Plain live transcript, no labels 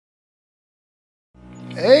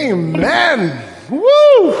Amen. Woo!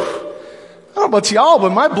 I don't know about y'all,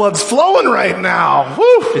 but my blood's flowing right now.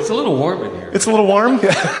 Woo! It's a little warm in here. It's a little warm?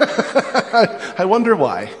 Yeah. I wonder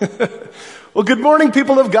why. Well, good morning,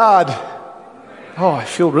 people of God. Oh, I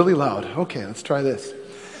feel really loud. Okay, let's try this.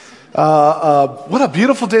 What a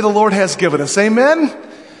beautiful day the Lord has given us. Amen?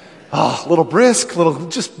 Oh, a little brisk,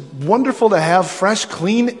 just wonderful to have fresh,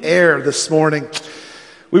 clean air this morning.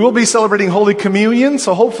 We will be celebrating Holy Communion,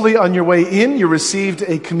 so hopefully on your way in you received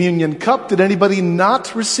a communion cup. Did anybody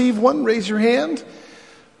not receive one? Raise your hand.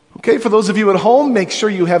 Okay, for those of you at home, make sure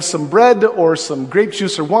you have some bread or some grape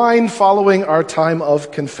juice or wine following our time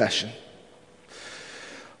of confession.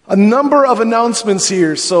 A number of announcements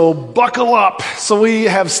here, so buckle up. So we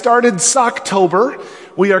have started Socktober.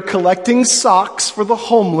 We are collecting socks for the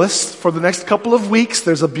homeless for the next couple of weeks.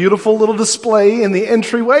 There's a beautiful little display in the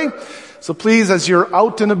entryway. So please, as you're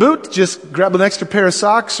out and about, just grab an extra pair of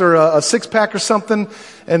socks or a six-pack or something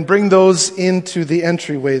and bring those into the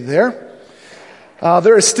entryway there.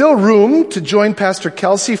 There is still room to join Pastor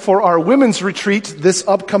Kelsey for our women's retreat this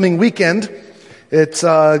upcoming weekend. It's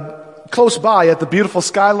close by at the beautiful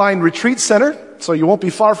Skyline Retreat Center, so you won't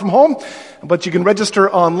be far from home. But you can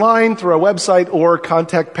register online through our website or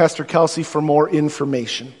contact Pastor Kelsey for more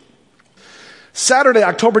information. Saturday,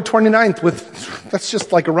 October 29th, that's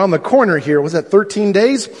just like around the corner here. Was that 13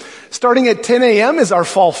 days? Starting at 10 a.m. is our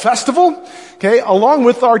fall festival. Okay, along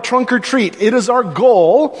with our trunk or treat. It is our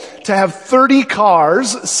goal to have 30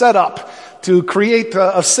 cars set up to create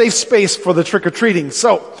a safe space for the trick-or-treating.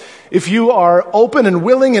 So, if you are open and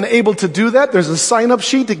willing and able to do that, there's a sign-up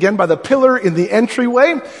sheet again by the pillar in the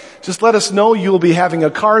entryway. Just let us know you will be having a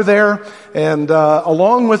car there. And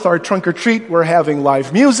along with our trunk or treat, we're having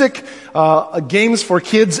live music, games for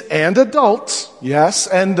kids and adults, yes,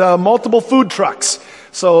 and multiple food trucks.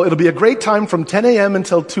 So it'll be a great time from 10 a.m.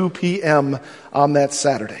 until 2 p.m. on that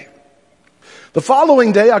Saturday. The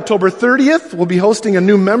following day, October 30th, we'll be hosting a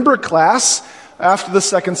new member class after the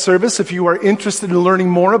second service if you are interested in learning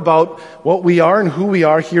more about what we are and who we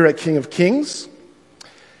are here at King of Kings.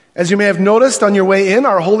 As you may have noticed on your way in,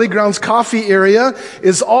 our Holy Grounds coffee area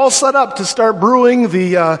is all set up to start brewing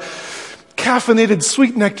the caffeinated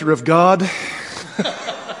sweet nectar of God.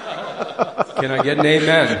 Can I get an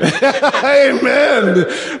amen? Amen.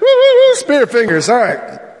 Spare fingers. All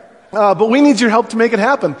right. But we need your help to make it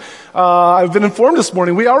happen. I've been informed this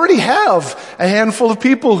morning we already have a handful of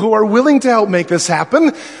people who are willing to help make this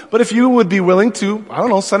happen. But if you would be willing to,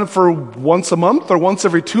 sign up for once a month or once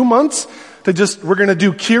every 2 months we're going to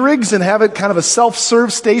do Keurigs and have it kind of a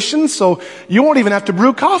self-serve station. So you won't even have to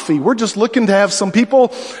brew coffee. We're just looking to have some people,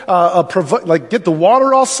 get the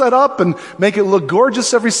water all set up and make it look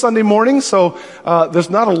gorgeous every Sunday morning. So, there's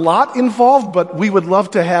not a lot involved, but we would love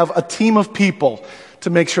to have a team of people to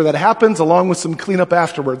make sure that happens, along with some cleanup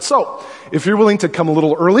afterwards. So, if you're willing to come a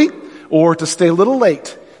little early or to stay a little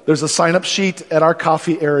late, there's a sign-up sheet at our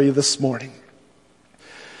coffee area this morning.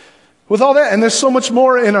 With all that, and there's so much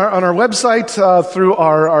more on our website through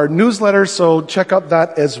our newsletter, so check out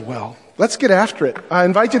that as well. Let's get after it. I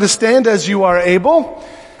invite you to stand as you are able.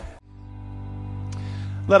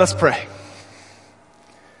 Let us pray.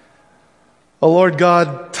 O Lord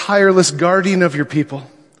God, tireless guardian of your people,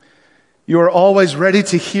 you are always ready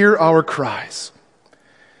to hear our cries.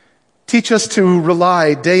 Teach us to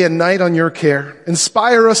rely day and night on your care.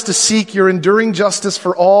 Inspire us to seek your enduring justice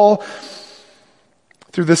for all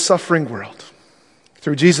through this suffering world.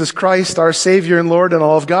 Through Jesus Christ, our Savior and Lord, and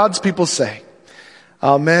all of God's people say,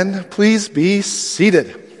 Amen. Please be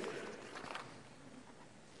seated.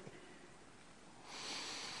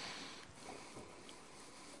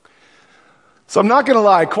 So I'm not going to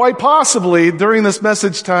lie, quite possibly during this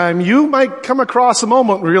message time, you might come across a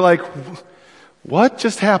moment where you're like, what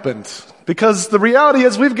just happened? Because the reality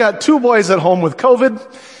is we've got 2 boys at home with COVID,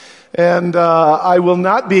 and I will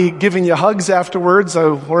not be giving you hugs afterwards. I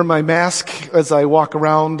wear my mask as I walk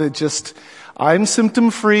around. I'm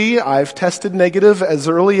symptom-free. I've tested negative as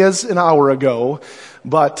early as an hour ago,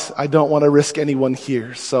 but I don't want to risk anyone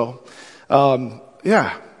here. So,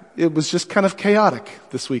 it was just kind of chaotic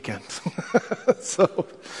this weekend. So,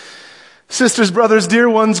 sisters, brothers, dear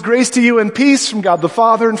ones, grace to you and peace from God the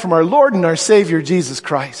Father and from our Lord and our Savior, Jesus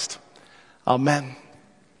Christ. Amen.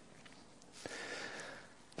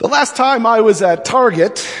 The last time I was at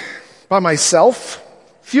Target by myself,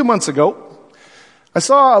 a few months ago, I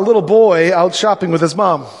saw a little boy out shopping with his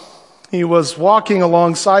mom. He was walking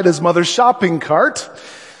alongside his mother's shopping cart,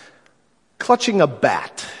 clutching a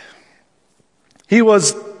bat. He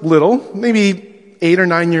was little, maybe 8 or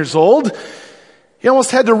 9 years old. He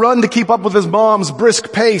almost had to run to keep up with his mom's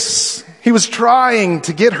brisk pace. He was trying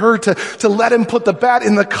to get her to let him put the bat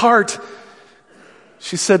in the cart.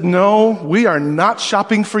 She said, "No, we are not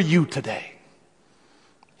shopping for you today."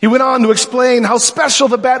 He went on to explain how special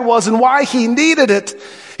the bat was and why he needed it.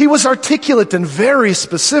 He was articulate and very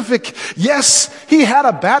specific. Yes, he had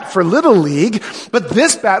a bat for Little League, but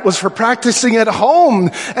this bat was for practicing at home,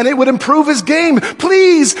 and it would improve his game.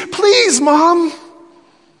 "Please, please, Mom."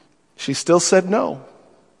 She still said no.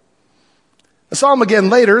 I saw him again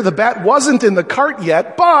later. The bat wasn't in the cart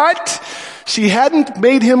yet, but she hadn't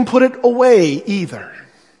made him put it away either.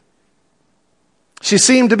 She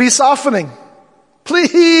seemed to be softening.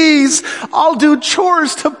 "Please, I'll do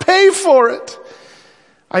chores to pay for it."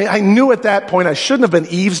 I knew at that point I shouldn't have been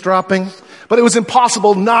eavesdropping, but it was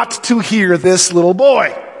impossible not to hear this little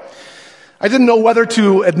boy. I didn't know whether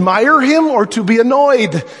to admire him or to be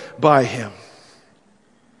annoyed by him.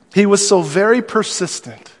 He was so very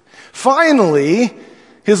persistent. Finally,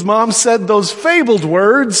 his mom said those fabled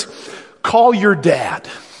words, "Call your dad."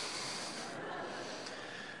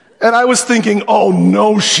 And I was thinking, oh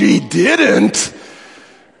no, she didn't.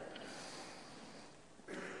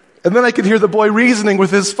 And then I could hear the boy reasoning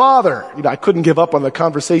with his father. I couldn't give up on the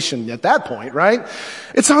conversation at that point, right?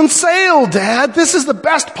 "It's on sale, Dad. This is the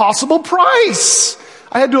best possible price."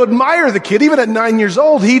 I had to admire the kid. Even at 9 years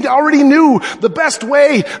old, he already knew the best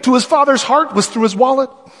way to his father's heart was through his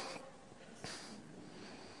wallet.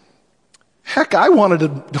 Heck, I wanted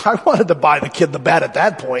to buy the kid the bat at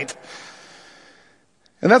that point.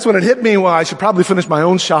 And that's when it hit me, well, I should probably finish my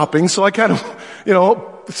own shopping. So I kind of,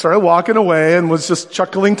 started walking away and was just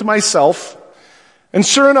chuckling to myself. And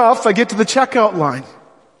sure enough, I get to the checkout line.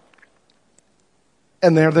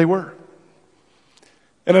 And there they were.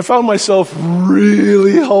 And I found myself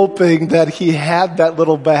really hoping that he had that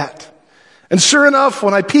little bat. And sure enough,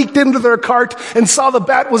 when I peeked into their cart and saw the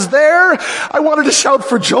bat was there, I wanted to shout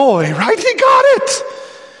for joy, right? He got it!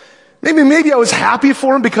 Maybe I was happy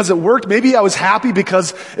for him because it worked. Maybe I was happy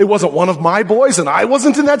because it wasn't one of my boys and I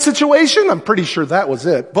wasn't in that situation. I'm pretty sure that was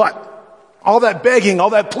it. But all that begging, all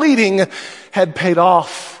that pleading had paid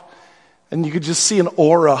off. And you could just see an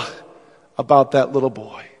aura about that little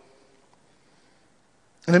boy.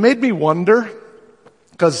 And it made me wonder,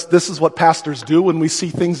 because this is what pastors do when we see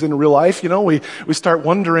things in real life. We start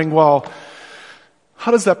wondering, well,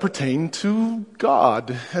 how does that pertain to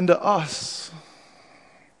God and to us?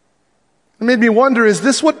 It made me wonder, is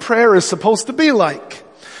this what prayer is supposed to be like?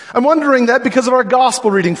 I'm wondering that because of our gospel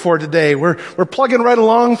reading for today. We're plugging right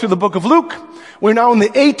along through the book of Luke. We're now in the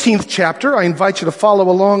 18th chapter. I invite you to follow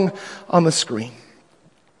along on the screen.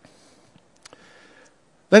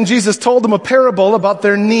 Then Jesus told them a parable about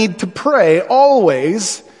their need to pray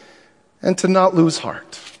always and to not lose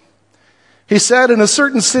heart. He said, "In a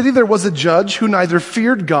certain city there was a judge who neither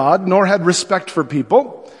feared God nor had respect for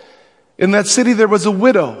people. In that city there was a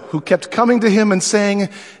widow who kept coming to him and saying,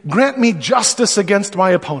 'Grant me justice against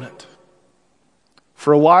my opponent.'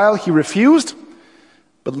 For a while he refused,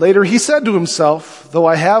 but later he said to himself, 'Though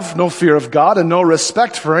I have no fear of God and no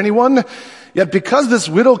respect for anyone, yet because this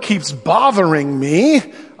widow keeps bothering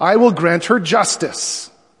me, I will grant her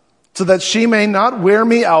justice, so that she may not wear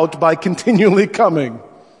me out by continually coming.'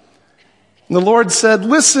 And the Lord said,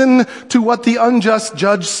 'Listen to what the unjust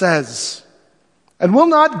judge says. And will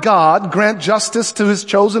not God grant justice to his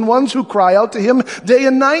chosen ones who cry out to him day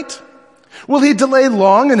and night? Will he delay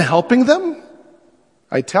long in helping them?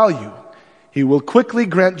 I tell you, he will quickly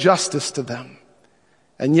grant justice to them.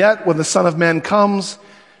 And yet, when the Son of Man comes,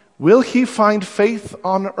 will he find faith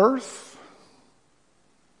on earth?'"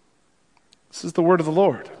 This is the word of the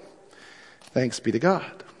Lord. Thanks be to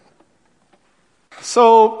God.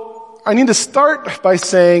 So, I need to start by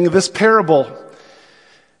saying this parable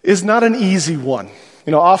is not an easy one.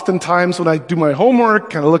 Oftentimes when I do my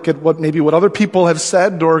homework and I look at what other people have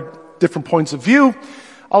said or different points of view,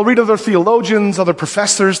 I'll read other theologians, other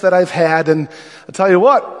professors that I've had, and I'll tell you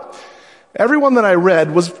what, everyone that I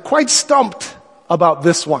read was quite stumped about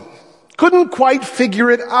this one. Couldn't quite figure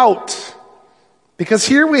it out. Because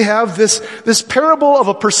here we have this parable of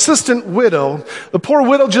a persistent widow. The poor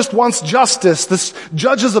widow just wants justice. This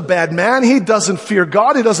judge is a bad man. He doesn't fear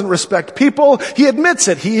God. He doesn't respect people. He admits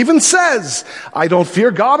it. He even says, "I don't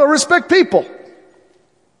fear God or respect people."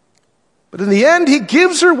 But in the end, he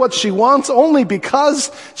gives her what she wants only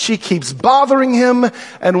because she keeps bothering him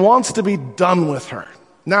and wants to be done with her.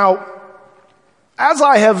 Now, as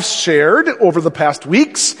I have shared over the past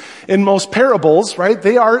weeks in most parables, right,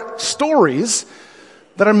 they are stories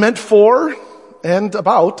that are meant for and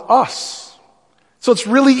about us. So it's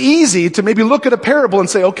really easy to maybe look at a parable and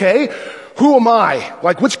say, okay, who am I?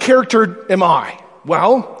 Like, which character am I?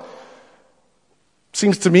 Well,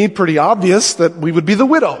 Seems to me pretty obvious that we would be the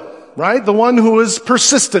widow, right? The one who is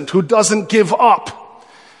persistent, who doesn't give up.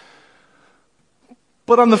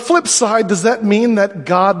 But on the flip side, does that mean that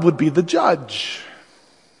God would be the judge?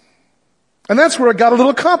 And that's where it got a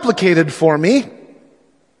little complicated for me.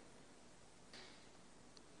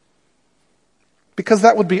 Because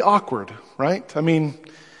that would be awkward, right? I mean,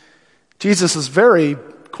 Jesus is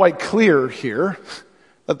quite clear here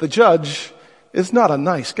that the judge is not a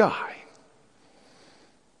nice guy.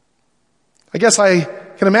 I guess I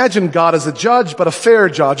can imagine God as a judge, but a fair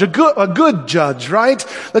judge, a good judge, right?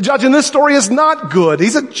 The judge in this story is not good.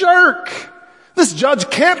 He's a jerk. This judge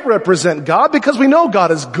can't represent God because we know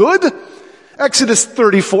God is good. Exodus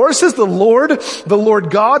 34 says, the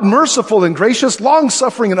Lord God, merciful and gracious,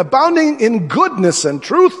 long-suffering and abounding in goodness and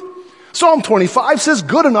truth. Psalm 25 says,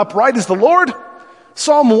 good and upright is the Lord.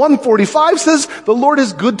 Psalm 145 says, the Lord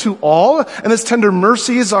is good to all, and his tender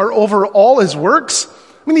mercies are over all his works.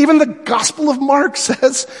 I mean, even the Gospel of Mark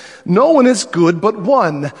says, no one is good but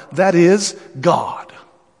one, that is God.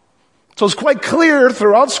 So it's quite clear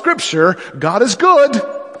throughout Scripture, God is good.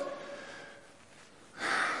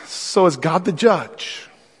 So is God the judge?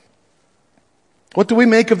 What do we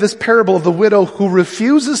make of this parable of the widow who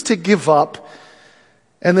refuses to give up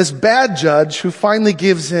and this bad judge who finally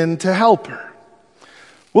gives in to help her?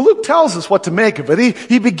 Well, Luke tells us what to make of it.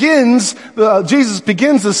 Jesus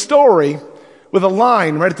begins the story with a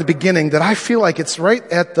line right at the beginning that I feel like it's right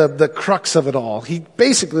at the crux of it all. He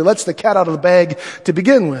basically lets the cat out of the bag to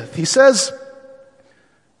begin with. He says,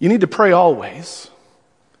 you need to pray always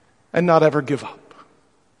and not ever give up.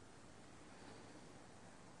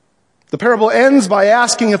 The parable ends by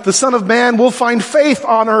asking if the Son of Man will find faith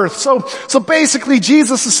on earth. So basically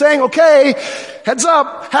Jesus is saying, okay, heads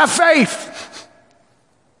up, have faith.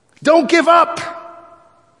 Don't give up.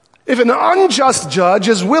 If an unjust judge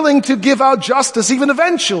is willing to give out justice even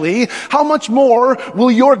eventually, how much more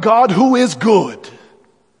will your God who is good?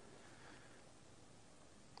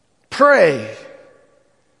 Pray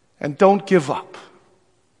and don't give up.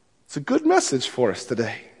 It's a good message for us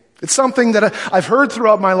today. It's something that I've heard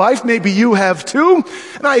throughout my life. Maybe you have too.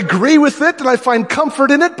 And I agree with it and I find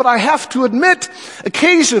comfort in it, but I have to admit,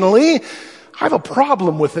 occasionally, I have a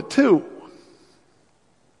problem with it too.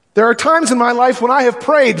 There are times in my life when I have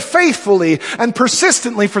prayed faithfully and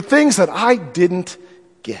persistently for things that I didn't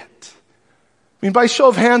get. I mean, by show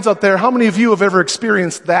of hands out there, how many of you have ever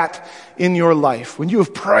experienced that in your life? When you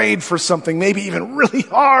have prayed for something, maybe even really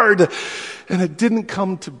hard, and it didn't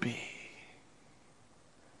come to be.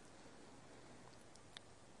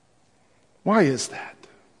 Why is that?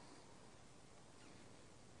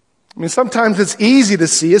 I mean, sometimes it's easy to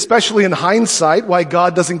see, especially in hindsight, why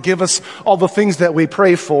God doesn't give us all the things that we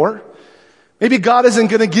pray for. Maybe God isn't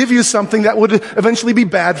going to give you something that would eventually be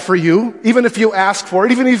bad for you, even if you ask for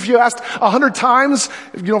it, even if you asked 100 times,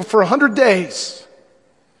 for 100 days.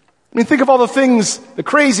 I mean, think of all the things, the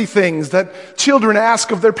crazy things that children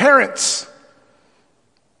ask of their parents.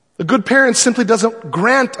 A good parent simply doesn't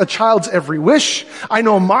grant a child's every wish. I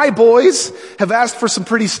know my boys have asked for some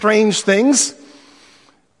pretty strange things.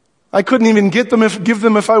 I couldn't even give them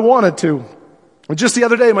if I wanted to. Just the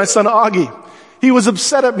other day, my son Augie, he was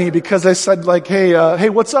upset at me because I said hey,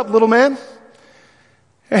 what's up, little man?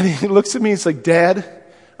 And he looks at me and he's like, Dad,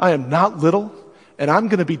 I am not little and I'm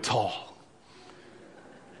going to be tall.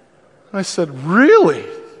 I said, really?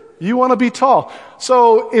 You want to be tall?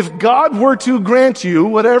 So if God were to grant you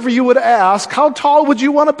whatever you would ask, how tall would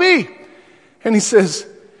you want to be? And he says,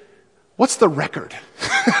 what's the record?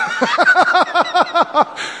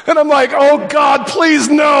 And I'm like, oh God, please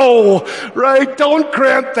no, right? Don't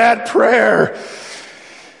grant that prayer.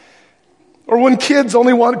 Or when kids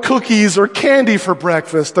only want cookies or candy for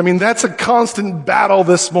breakfast. I mean, that's a constant battle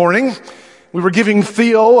this morning. We were giving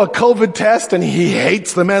Theo a COVID test and he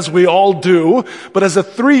hates them, as we all do. But as a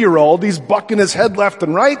 3-year-old, he's bucking his head left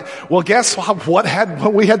and right. Well, guess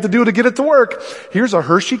what we had to do to get it to work? Here's a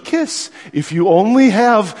Hershey Kiss. If you only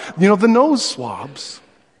have, the nose swabs.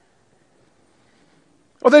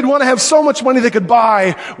 Or they'd want to have so much money they could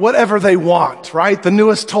buy whatever they want, right? The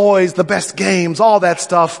newest toys, the best games, all that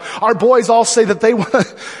stuff. Our boys all say that they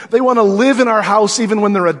want to live in our house even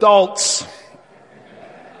when they're adults.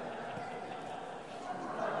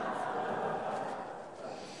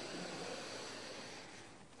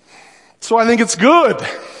 So I think it's good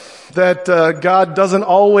that God doesn't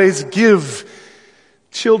always give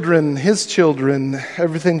his children,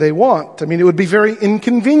 everything they want. I mean, it would be very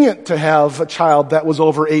inconvenient to have a child that was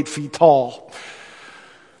over 8 feet tall.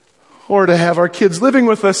 Or to have our kids living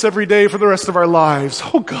with us every day for the rest of our lives.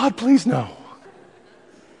 Oh God, please no.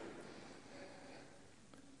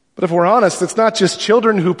 But if we're honest, it's not just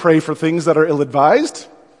children who pray for things that are ill-advised.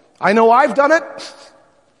 I know I've done it.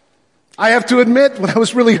 I have to admit, when I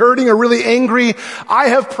was really hurting or really angry, I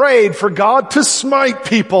have prayed for God to smite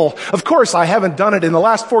people. Of course, I haven't done it in the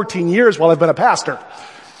last 14 years while I've been a pastor.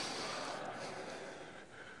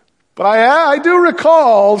 But I do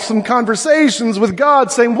recall some conversations with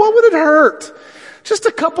God saying, what would it hurt? Just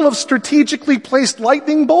a couple of strategically placed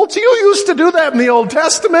lightning bolts? You used to do that in the Old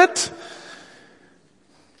Testament.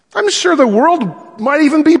 I'm sure the world might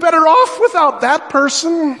even be better off without that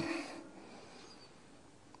person.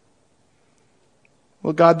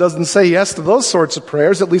 Well, God doesn't say yes to those sorts of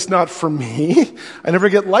prayers, at least not for me. I never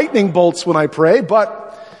get lightning bolts when I pray,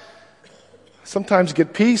 but sometimes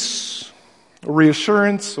get peace, or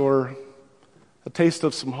reassurance, or a taste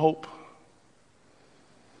of some hope.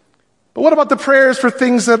 But what about the prayers for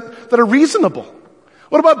things that are reasonable?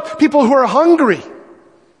 What about people who are hungry,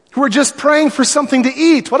 who are just praying for something to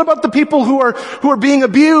eat? What about the people who are being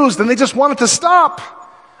abused and they just want it to stop?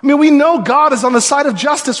 I mean, we know God is on the side of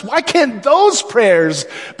justice. Why can't those prayers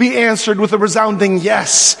be answered with a resounding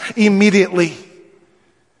yes immediately?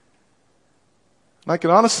 And I can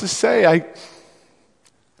honestly say I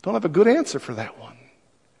don't have a good answer for that one.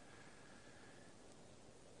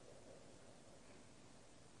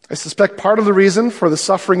 I suspect part of the reason for the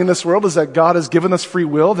suffering in this world is that God has given us free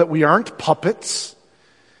will, that we aren't puppets,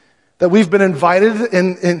 that we've been invited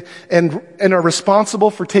and are responsible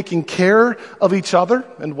for taking care of each other.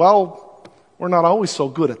 And well, we're not always so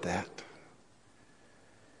good at that.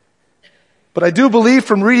 But I do believe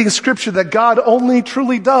from reading Scripture that God only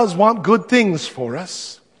truly does want good things for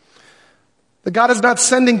us. That God is not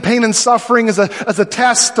sending pain and suffering as a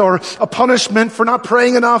test or a punishment for not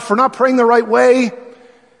praying enough, for not praying the right way.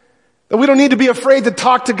 That we don't need to be afraid to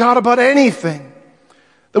talk to God about anything.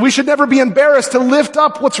 That we should never be embarrassed to lift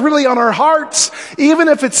up what's really on our hearts, even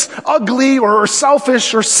if it's ugly or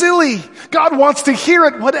selfish or silly. God wants to hear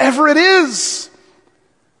it, whatever it is.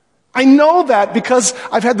 I know that because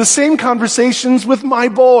I've had the same conversations with my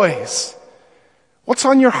boys. What's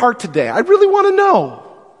on your heart today? I really want to know.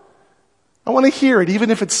 I want to hear it, even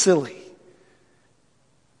if it's silly.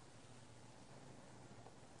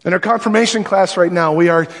 In our confirmation class right now, we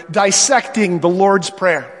are dissecting the Lord's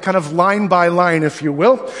Prayer, kind of line by line, if you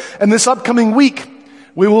will. And this upcoming week,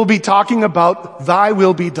 we will be talking about Thy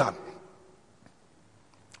will be done.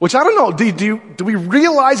 Which I don't know, do we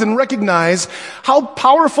realize and recognize how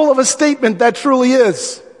powerful of a statement that truly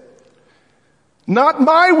is? Not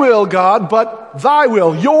my will, God, but Thy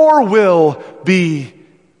will, your will be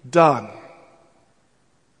done.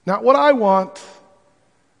 Not what I want,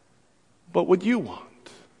 but what you want.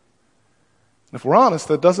 And if we're honest,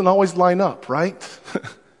 that doesn't always line up, right?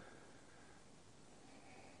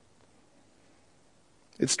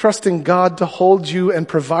 It's trusting God to hold you and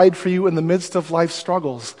provide for you in the midst of life's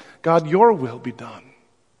struggles. God, your will be done.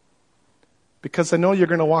 Because I know you're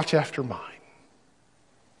going to watch after mine.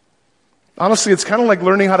 Honestly, it's kind of like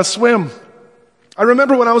learning how to swim. I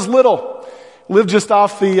remember when I was little, lived just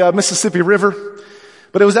off the Mississippi River,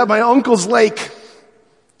 but it was at my uncle's lake.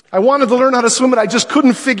 I wanted to learn how to swim, and I just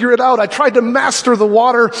couldn't figure it out. I tried to master the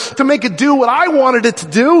water to make it do what I wanted it to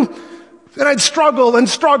do. And I'd struggle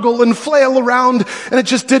and flail around, and it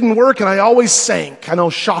just didn't work, and I always sank. I know,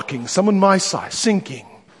 shocking. Someone my size, sinking.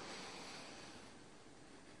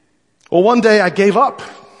 Well, one day I gave up.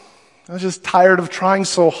 I was just tired of trying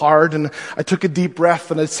so hard, and I took a deep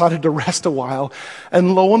breath, and I decided to rest a while.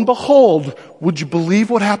 And lo and behold, would you believe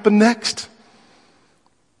what happened next?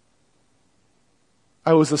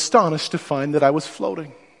 I was astonished to find that I was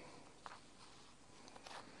floating.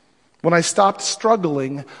 When I stopped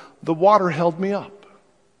struggling, the water held me up.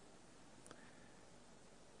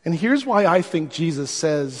 And here's why I think Jesus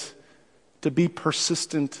says to be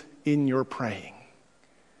persistent in your praying.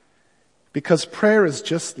 Because prayer is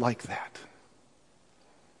just like that.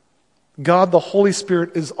 God, the Holy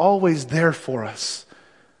Spirit, is always there for us,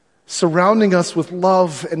 surrounding us with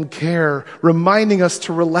love and care, reminding us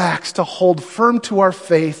to relax, to hold firm to our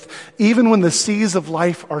faith, even when the seas of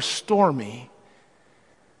life are stormy.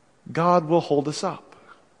 God will hold us up.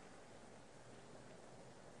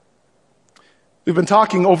 We've been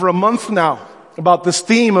talking over a month now about this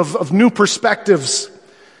theme of new perspectives,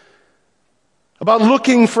 about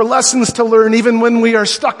looking for lessons to learn even when we are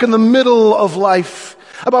stuck in the middle of life,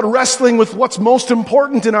 about wrestling with what's most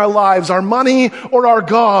important in our lives, our money or our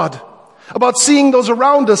God, about seeing those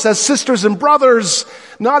around us as sisters and brothers,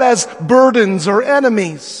 not as burdens or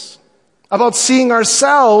enemies, about seeing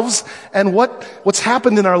ourselves and what's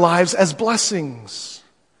happened in our lives as blessings.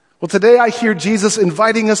 Well, today I hear Jesus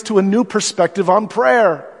inviting us to a new perspective on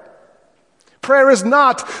prayer. Prayer is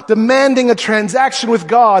not demanding a transaction with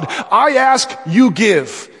God. I ask, you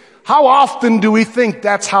give. How often do we think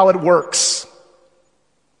that's how it works?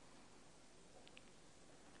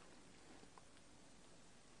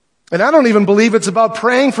 And I don't even believe it's about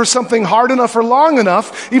praying for something hard enough or long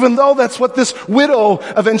enough, even though that's what this widow,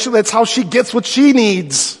 eventually that's how she gets what she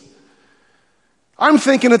needs. I'm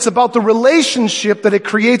thinking it's about the relationship that it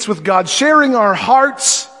creates with God, sharing our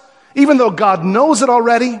hearts, even though God knows it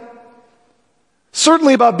already.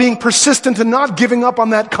 Certainly about being persistent and not giving up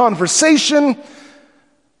on that conversation,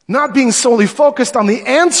 not being solely focused on the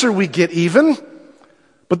answer we get even,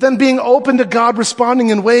 but then being open to God responding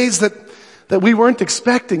in ways that we weren't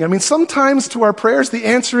expecting. I mean, sometimes to our prayers, the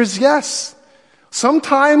answer is yes.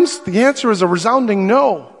 Sometimes the answer is a resounding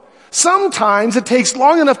no. Sometimes it takes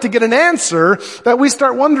long enough to get an answer that we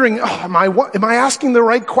start wondering, am I asking the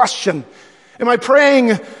right question? Am I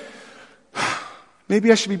praying?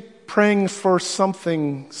 Maybe I should be praying for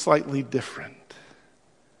something slightly different.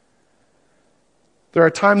 There are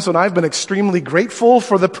times when I've been extremely grateful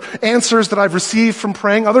for the answers that I've received from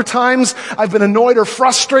praying. Other times I've been annoyed or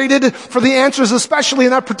frustrated for the answers, especially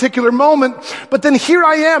in that particular moment. But then here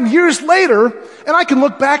I am years later, and I can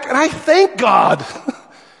look back and I thank God.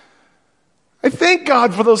 I thank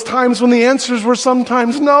God for those times when the answers were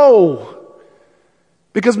sometimes no.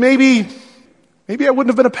 Because maybe I wouldn't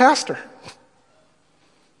have been a pastor.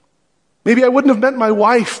 Maybe I wouldn't have met my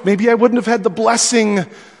wife. Maybe I wouldn't have had the blessing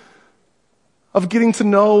of getting to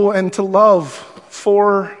know and to love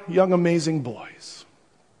 4 young, amazing boys.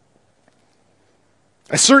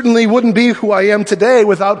 I certainly wouldn't be who I am today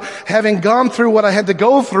without having gone through what I had to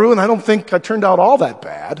go through, and I don't think I turned out all that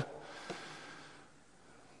bad.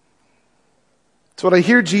 So what I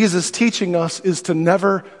hear Jesus teaching us is to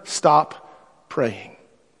never stop praying.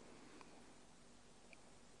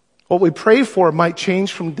 What we pray for might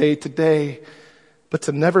change from day to day, but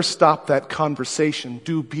to never stop that conversation,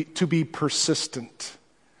 to be persistent,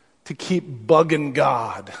 to keep bugging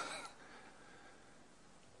God.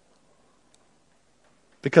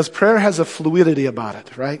 Because prayer has a fluidity about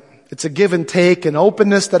it, right? It's a give and take, an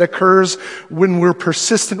openness that occurs when we're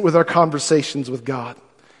persistent with our conversations with God.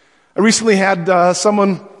 I recently had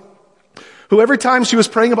someone who every time she was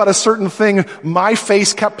praying about a certain thing, my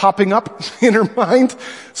face kept popping up in her mind.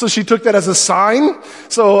 So she took that as a sign.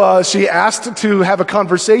 So she asked to have a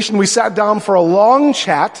conversation. We sat down for a long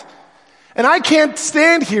chat. And I can't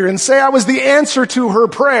stand here and say I was the answer to her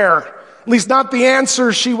prayer. At least not the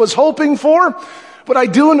answer she was hoping for. But I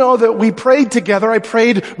do know that we prayed together. I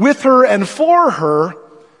prayed with her and for her.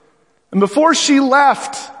 And before she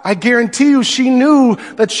left, I guarantee you she knew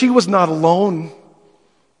that she was not alone.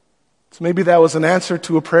 So maybe that was an answer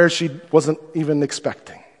to a prayer she wasn't even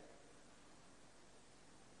expecting.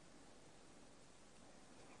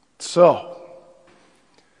 So,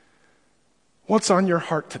 what's on your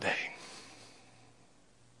heart today?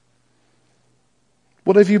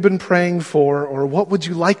 What have you been praying for, or what would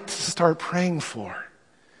you like to start praying for?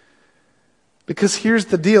 Because here's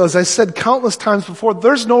the deal. As I said countless times before,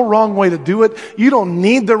 there's no wrong way to do it. You don't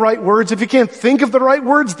need the right words. If you can't think of the right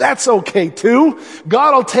words, that's okay too.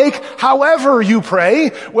 God will take however you pray,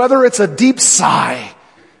 whether it's a deep sigh,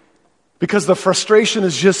 because the frustration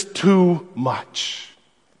is just too much.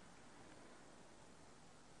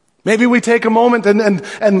 Maybe we take a moment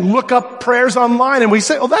and look up prayers online and we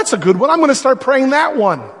say, oh, that's a good one. I'm going to start praying that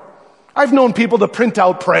one. I've known people to print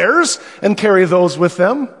out prayers and carry those with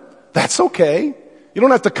them. That's okay. You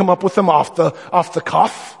don't have to come up with them off the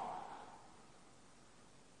cuff.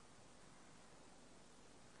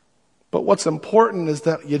 But what's important is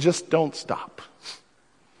that you just don't stop.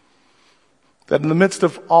 That in the midst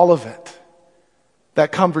of all of it,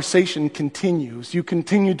 that conversation continues. You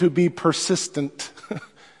continue to be persistent.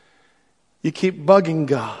 You keep bugging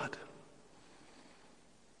God.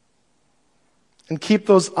 And keep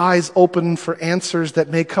those eyes open for answers that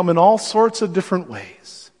may come in all sorts of different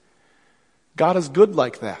ways. God is good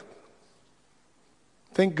like that.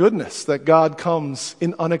 Thank goodness that God comes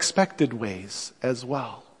in unexpected ways as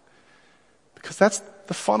well. Because that's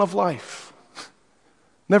the fun of life.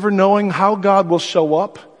 Never knowing how God will show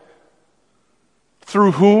up,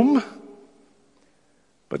 through whom,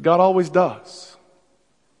 but God always does.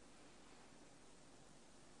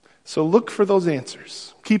 So look for those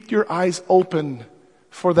answers. Keep your eyes open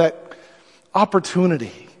for that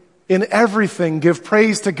opportunity. In everything, give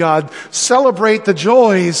praise to God. Celebrate the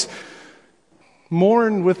joys.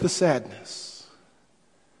 Mourn with the sadness.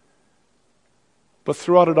 But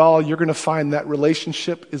throughout it all, you're going to find that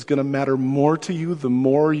relationship is going to matter more to you the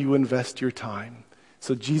more you invest your time.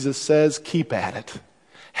 So Jesus says, keep at it.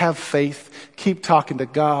 Have faith. Keep talking to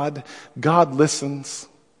God. God listens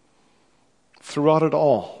throughout it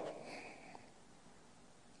all,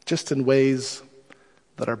 just in ways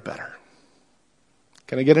that are better.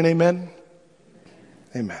 Can I get an amen?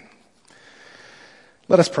 Amen.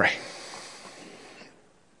 Let us pray.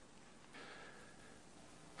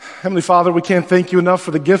 Heavenly Father, we can't thank you enough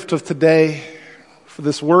for the gift of today, for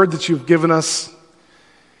this word that you've given us,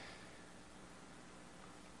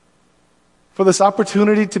 for this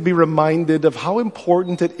opportunity to be reminded of how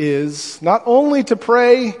important it is not only to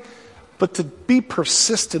pray, but to be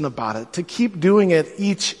persistent about it, to keep doing it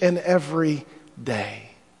each and every day.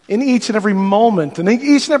 In each and every moment, and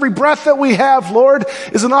each and every breath that we have, Lord,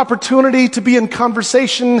 is an opportunity to be in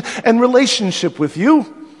conversation and relationship with you.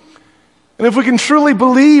 And if we can truly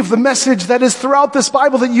believe the message that is throughout this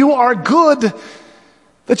Bible, that you are good,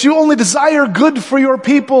 that you only desire good for your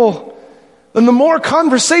people, then the more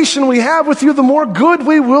conversation we have with you, the more good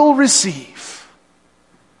we will receive.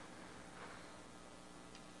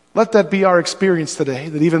 Let that be our experience today,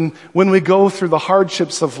 that even when we go through the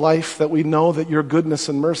hardships of life, that we know that your goodness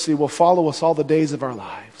and mercy will follow us all the days of our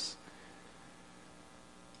lives.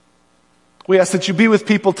 We ask that you be with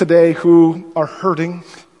people today who are hurting,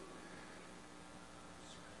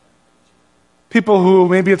 people who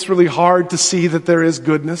maybe it's really hard to see that there is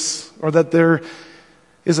goodness, or that there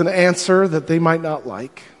is an answer that they might not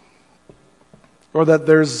like, or that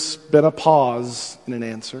there's been a pause in an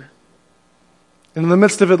answer. And in the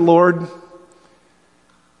midst of it, Lord,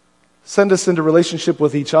 send us into relationship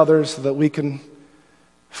with each other so that we can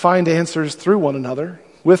find answers through one another,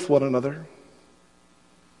 with one another,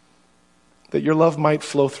 that your love might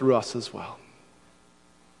flow through us as well.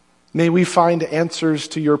 May we find answers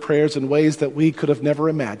to your prayers in ways that we could have never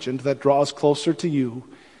imagined, that draw us closer to you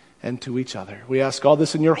and to each other. We ask all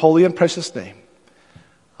this in your holy and precious name.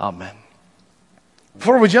 Amen.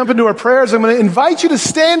 Before we jump into our prayers, I'm going to invite you to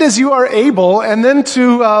stand as you are able, and then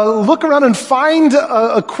to look around and find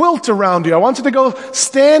a quilt around you. I want you to go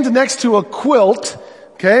stand next to a quilt.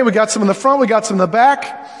 Okay, we got some in the front, we got some in the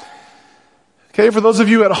back. Okay, for those of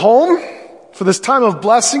you at home, for this time of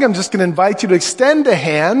blessing, I'm just going to invite you to extend a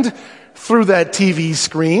hand through that TV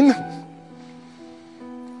screen.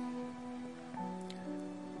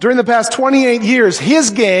 During the past 28 years,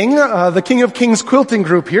 his gang, the King of Kings Quilting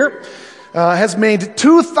Group here, has made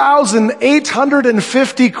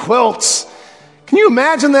 2,850 quilts. Can you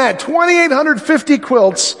imagine that? 2,850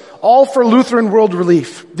 quilts, all for Lutheran World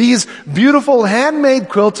Relief. These beautiful handmade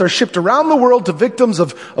quilts are shipped around the world to victims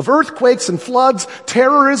of earthquakes and floods,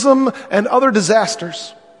 terrorism, and other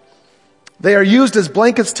disasters. They are used as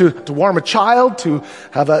blankets to warm a child, to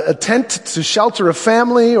have a tent to shelter a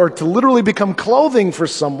family, or to literally become clothing for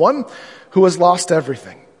someone who has lost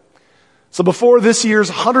everything. So before this year's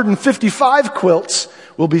 155 quilts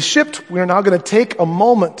will be shipped, we are now going to take a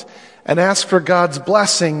moment and ask for God's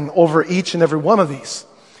blessing over each and every one of these.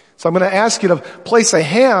 So I'm going to ask you to place a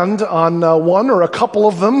hand on one or a couple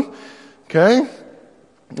of them. Okay?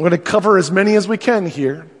 We're going to cover as many as we can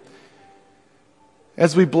here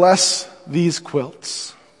as we bless these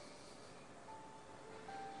quilts.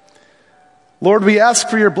 Lord, we ask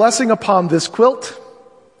for your blessing upon this quilt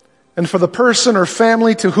and for the person or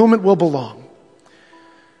family to whom it will belong.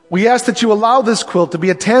 We ask that you allow this quilt to be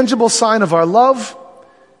a tangible sign of our love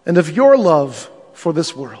and of your love for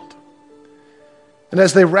this world. And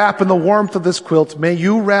as they wrap in the warmth of this quilt, may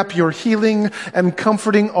you wrap your healing and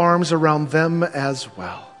comforting arms around them as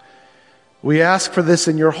well. We ask for this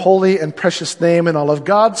in your holy and precious name, and all of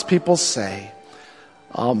God's people say,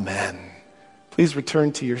 Amen. Please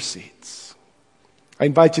return to your seats. I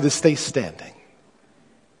invite you to stay standing.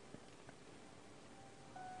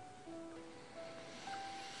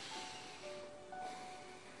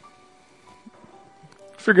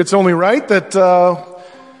 I figure it's only right that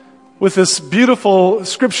with this beautiful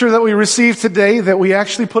scripture that we received today, that we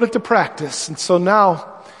actually put it to practice. And so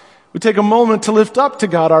now we take a moment to lift up to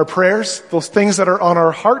God our prayers, those things that are on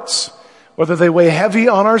our hearts, whether they weigh heavy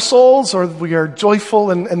on our souls or we are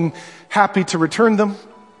joyful and happy to return them.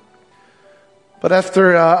 But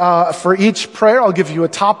after for each prayer, I'll give you a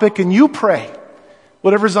topic and you pray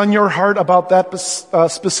whatever's on your heart about that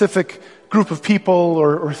specific group of people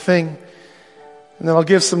or thing. And then I'll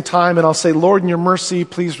give some time and I'll say, Lord, in your mercy,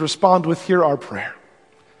 please respond with, hear our prayer.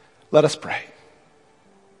 Let us pray.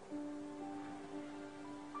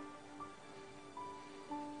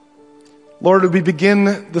 Lord, we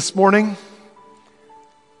begin this morning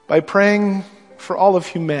by praying for all of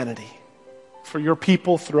humanity, for your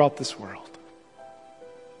people throughout this world.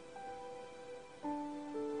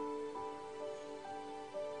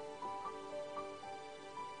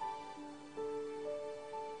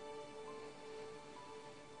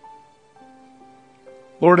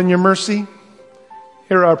 Lord, in your mercy,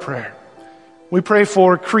 hear our prayer. We pray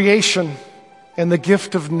for creation and the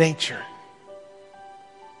gift of nature.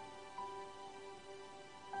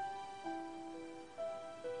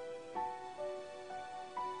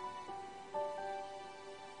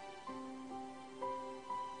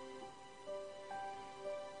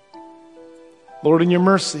 Lord, in your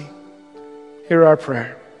mercy, hear our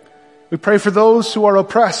prayer. We pray for those who are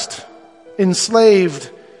oppressed,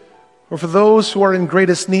 enslaved, or for those who are in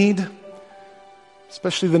greatest need,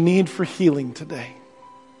 especially the need for healing today.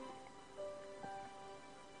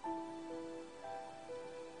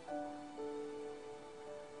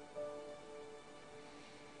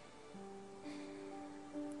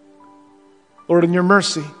 Lord, in your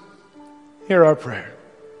mercy, hear our prayer.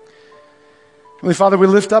 Heavenly Father, we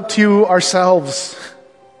lift up to you ourselves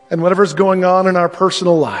and whatever's going on in our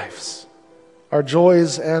personal lives, our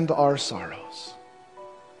joys and our sorrows.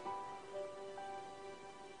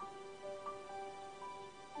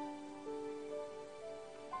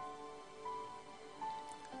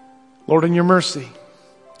 Lord, in your mercy,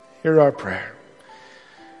 hear our prayer.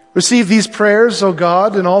 Receive these prayers, O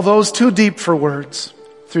God, and all those too deep for words,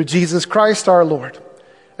 through Jesus Christ our Lord,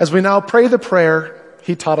 as we now pray the prayer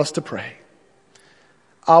he taught us to pray.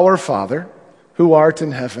 Our Father, who art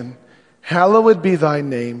in heaven, hallowed be thy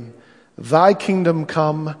name. Thy kingdom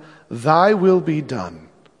come, thy will be done,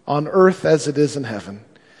 on earth as it is in heaven.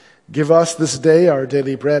 Give us this day our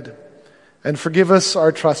daily bread, and forgive us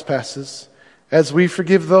our trespasses, as we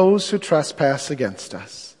forgive those who trespass against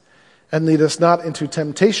us. And lead us not into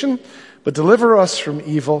temptation, but deliver us from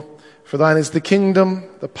evil. For thine is the kingdom,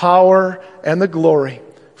 the power, and the glory,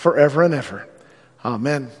 forever and ever.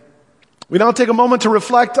 Amen. We now take a moment to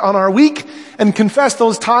reflect on our week and confess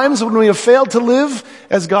those times when we have failed to live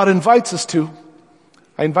as God invites us to.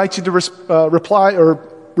 I invite you to reply or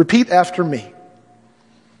repeat after me.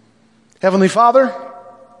 Heavenly Father,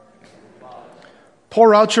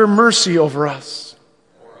 pour out your mercy over us.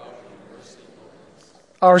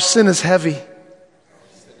 Our sin is heavy,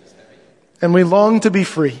 and we long to be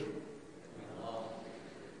free.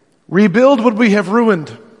 Rebuild what we have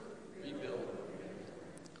ruined.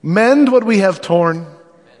 Mend what we have torn.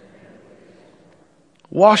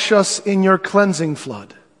 Wash us in your cleansing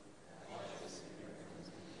flood.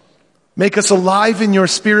 Make us alive in your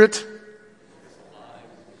spirit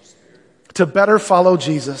to better follow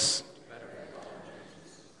Jesus.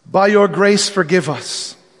 By your grace, forgive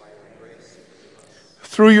us.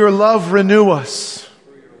 Through your love, renew us.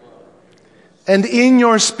 And in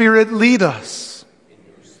your spirit, lead us,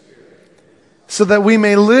 so that we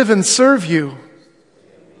may live and serve you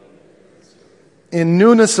in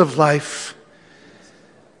newness of life.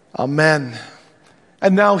 Amen.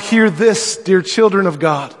 And now hear this, dear children of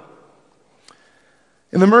God.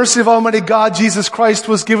 In the mercy of Almighty God, Jesus Christ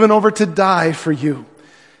was given over to die for you.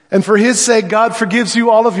 And for his sake, God forgives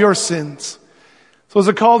you all of your sins. So as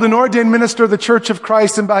a called and ordained minister of the Church of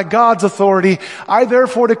Christ, and by God's authority, I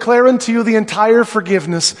therefore declare unto you the entire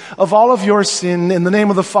forgiveness of all of your sin in the name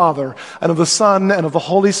of the Father, and of the Son, and of the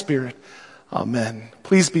Holy Spirit. Amen.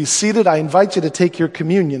 Please be seated. I invite you to take your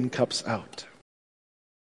communion cups out.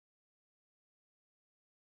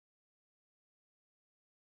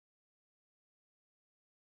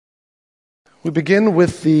 We begin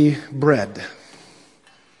with the bread.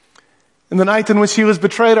 In the night in which he was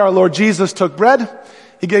betrayed, our Lord Jesus took bread.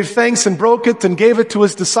 He gave thanks and broke it and gave it to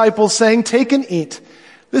his disciples, saying, "Take and eat.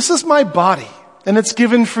 This is my body, and it's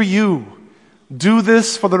given for you. Do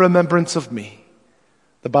this for the remembrance of me."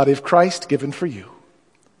 The body of Christ given for you.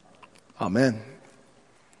 Amen.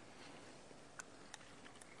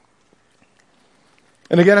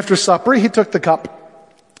 And again after supper, he took the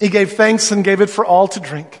cup. He gave thanks and gave it for all to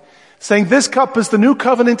drink, saying, "This cup is the new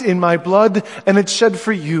covenant in my blood, and it's shed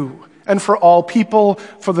for you and for all people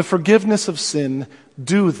for the forgiveness of sin.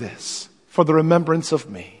 Do this for the remembrance of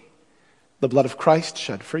me." The blood of Christ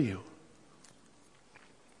shed for you.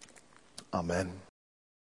 Amen.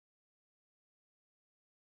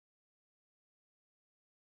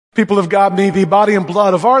 People of God, may the body and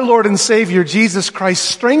blood of our Lord and Savior Jesus Christ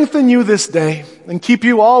strengthen you this day and keep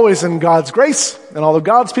you always in God's grace. And all of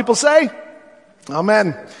God's people say,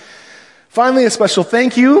 Amen. Finally, a special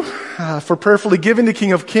thank you for prayerfully giving to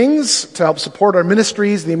King of Kings to help support our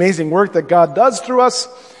ministries, the amazing work that God does through us.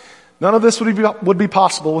 None of this would be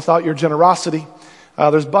possible without your generosity.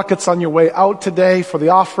 There's buckets on your way out today for the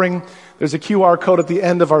offering. There's a QR code at the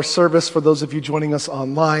end of our service for those of you joining us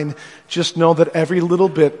online. Just know that every little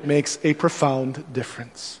bit makes a profound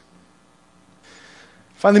difference.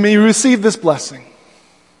 Finally, may you receive this blessing.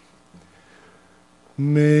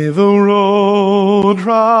 May the road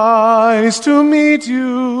rise to meet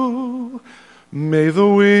you. May the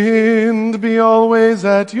wind be always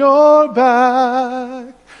at your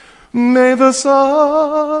back. May the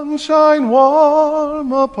sun shine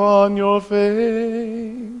warm upon your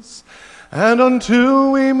face. And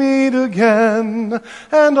until we meet again,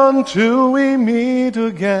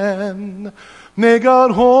 may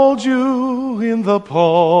God hold you in the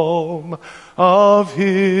palm of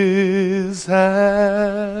His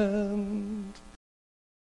hand.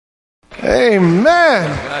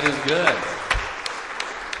 Amen. God is good.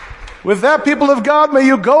 With that, people of God, may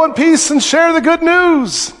you go in peace and share the good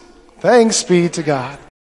news. Thanks be to God.